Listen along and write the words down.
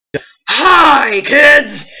Hi,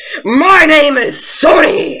 kids! My name is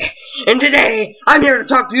Sony, and today I'm here to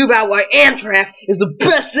talk to you about why Amtrak is the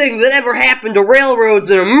best thing that ever happened to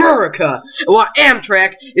railroads in America, and why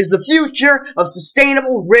Amtrak is the future of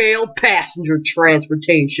sustainable rail passenger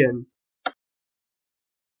transportation.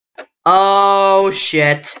 Oh,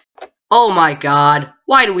 shit. Oh my god,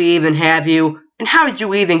 why do we even have you? And how did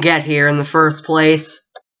you even get here in the first place?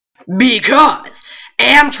 Because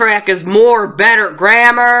Amtrak is more better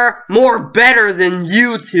than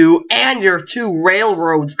you two and your two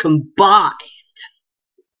railroads combined.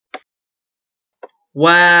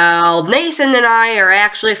 Well, Nathan and I are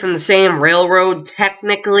actually from the same railroad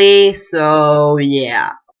technically, so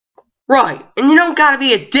yeah. Right, and you don't gotta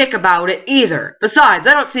be a dick about it either. Besides,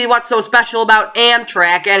 I don't see what's so special about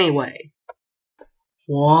Amtrak anyway.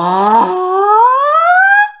 What?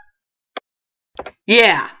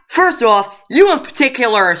 Yeah, first off, you in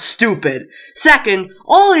particular are stupid. Second,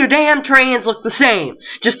 all your damn trains look the same.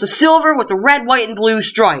 Just the silver with the red, white, and blue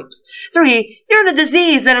stripes. 3, you're the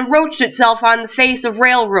disease that enroached itself on the face of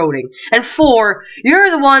railroading. And 4,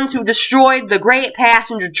 you're the ones who destroyed the great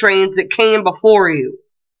passenger trains that came before you.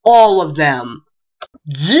 All of them.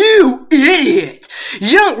 You idiot!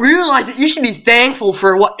 You don't realize that you should be thankful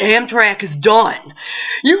for what Amtrak has done.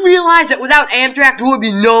 You realize that without Amtrak there would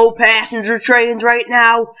be no passenger trains right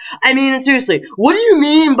now? I mean, seriously, what do you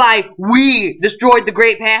mean by we destroyed the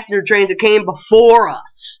great passenger trains that came before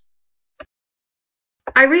us?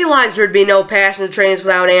 I realize there'd be no passenger trains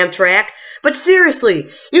without Amtrak, but seriously,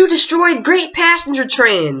 you destroyed great passenger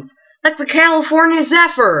trains, like the California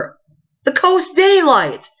Zephyr, the Coast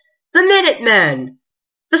Daylight, the Minutemen,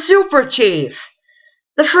 the Super Chief,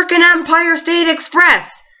 the frickin' Empire State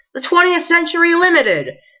Express, the 20th Century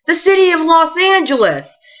Limited, the City of Los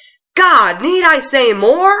Angeles. God, need I say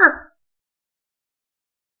more?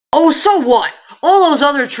 Oh, so what? All those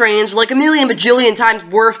other trains were like a million bajillion times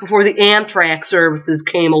worse before the Amtrak services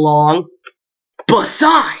came along.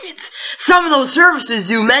 Besides, some of those services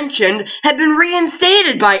you mentioned have been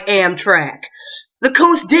reinstated by Amtrak. The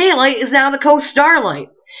Coast Daylight is now the Coast Starlight.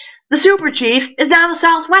 The Super Chief is now the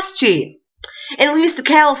Southwest Chief. And at least the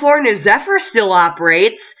California Zephyr still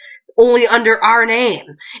operates, only under our name.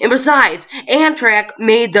 And besides, Amtrak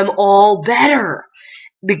made them all better.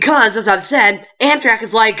 Because, as I've said, Amtrak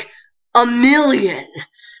is like a million,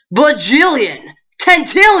 bajillion,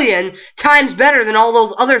 tentillion times better than all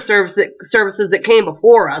those other services that came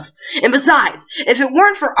before us. And besides, if it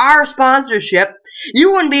weren't for our sponsorship,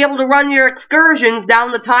 you wouldn't be able to run your excursions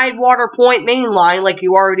down the Tidewater Point main line like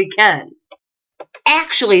you already can.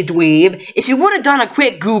 Actually, dweeb, if you would have done a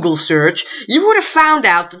quick Google search, you would have found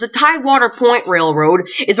out that the Tidewater Point Railroad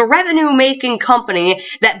is a revenue-making company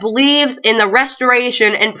that believes in the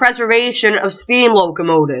restoration and preservation of steam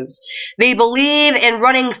locomotives. They believe in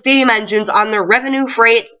running steam engines on their revenue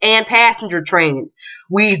freights and passenger trains.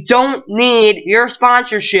 We don't need your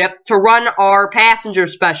sponsorship to run our passenger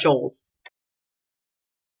specials.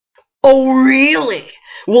 Oh, really?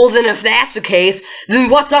 Well, then if that's the case, then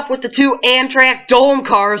what's up with the two Amtrak dome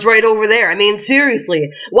cars right over there? I mean, seriously,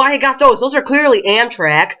 why you got those? Those are clearly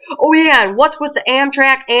Amtrak. Oh, yeah, and what's with the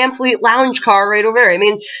Amtrak Amfleet lounge car right over there? I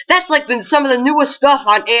mean, that's like some of the newest stuff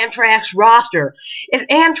on Amtrak's roster. If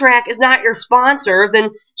Amtrak is not your sponsor,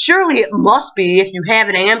 then surely it must be if you have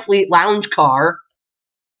an Amfleet lounge car.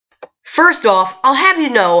 First off, I'll have you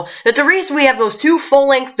know that the reason we have those two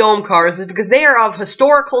full-length dome cars is because they are of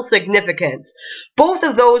historical significance. Both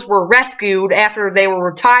of those were rescued after they were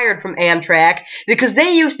retired from Amtrak because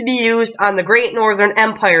they used to be used on the Great Northern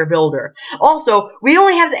Empire Builder. Also, we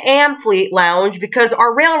only have the Amfleet Lounge because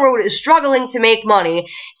our railroad is struggling to make money,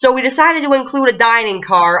 so we decided to include a dining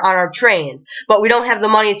car on our trains. But we don't have the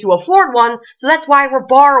money to afford one, so that's why we're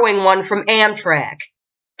borrowing one from Amtrak.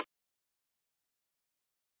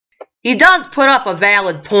 He does put up a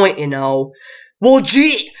valid point, you know. Well,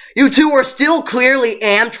 gee, you two are still clearly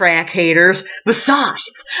Amtrak haters.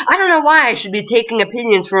 Besides, I don't know why I should be taking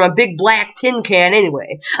opinions from a big black tin can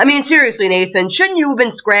anyway. I mean, seriously, Nathan, shouldn't you have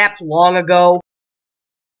been scrapped long ago?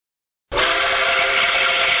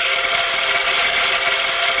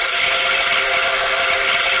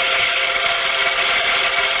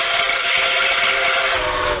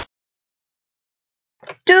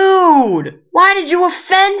 Dude, why did you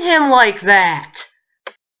offend him like that?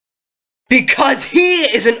 Because he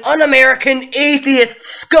is an un-American atheist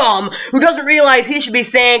scum who doesn't realize he should be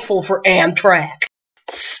thankful for Amtrak.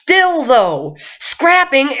 Still, though,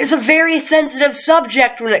 scrapping is a very sensitive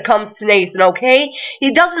subject when it comes to Nathan, okay?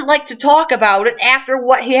 He doesn't like to talk about it after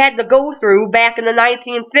what he had to go through back in the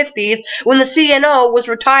 1950s when the CNO was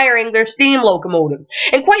retiring their steam locomotives.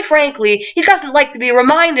 And quite frankly, he doesn't like to be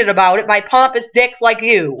reminded about it by pompous dicks like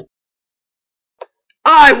you.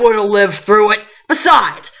 I would have lived through it.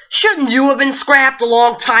 Besides, shouldn't you have been scrapped a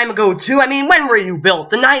long time ago, too? I mean, when were you built?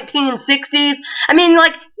 The 1960s? I mean,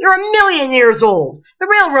 like, you're a million years old. The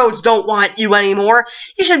railroads don't want you anymore.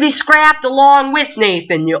 You should be scrapped along with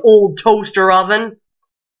Nathan, you old toaster oven.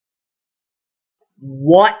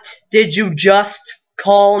 What did you just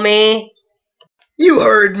call me? You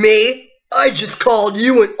heard me. I just called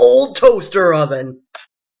you an old toaster oven.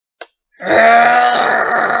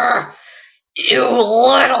 You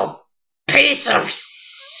little piece of...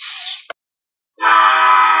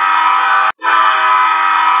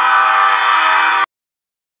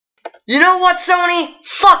 You know what, Sony?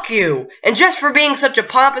 Fuck you. And just for being such a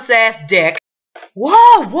pompous-ass dick...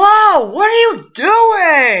 Whoa, what are you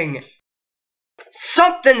doing?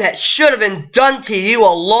 Something that should have been done to you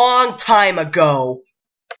a long time ago.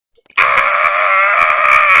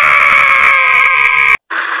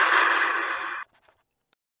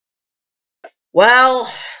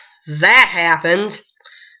 Well, that happened.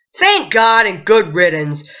 Thank God and good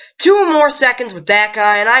riddance. 2 more seconds with that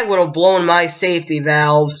guy and I would have blown my safety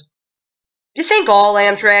valves. Do you think all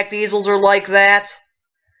Amtrak diesels are like that?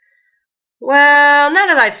 Well, now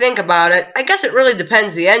that I think about it, I guess it really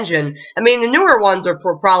depends the engine. I mean, the newer ones are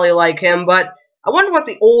probably like him, but I wonder what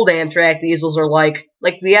the old Amtrak diesels are like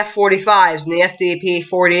the F45s and the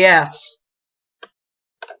SDP-40Fs.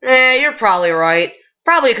 You're probably right.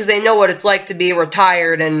 Probably because they know what it's like to be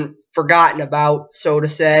retired and forgotten about, so to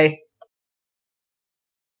say.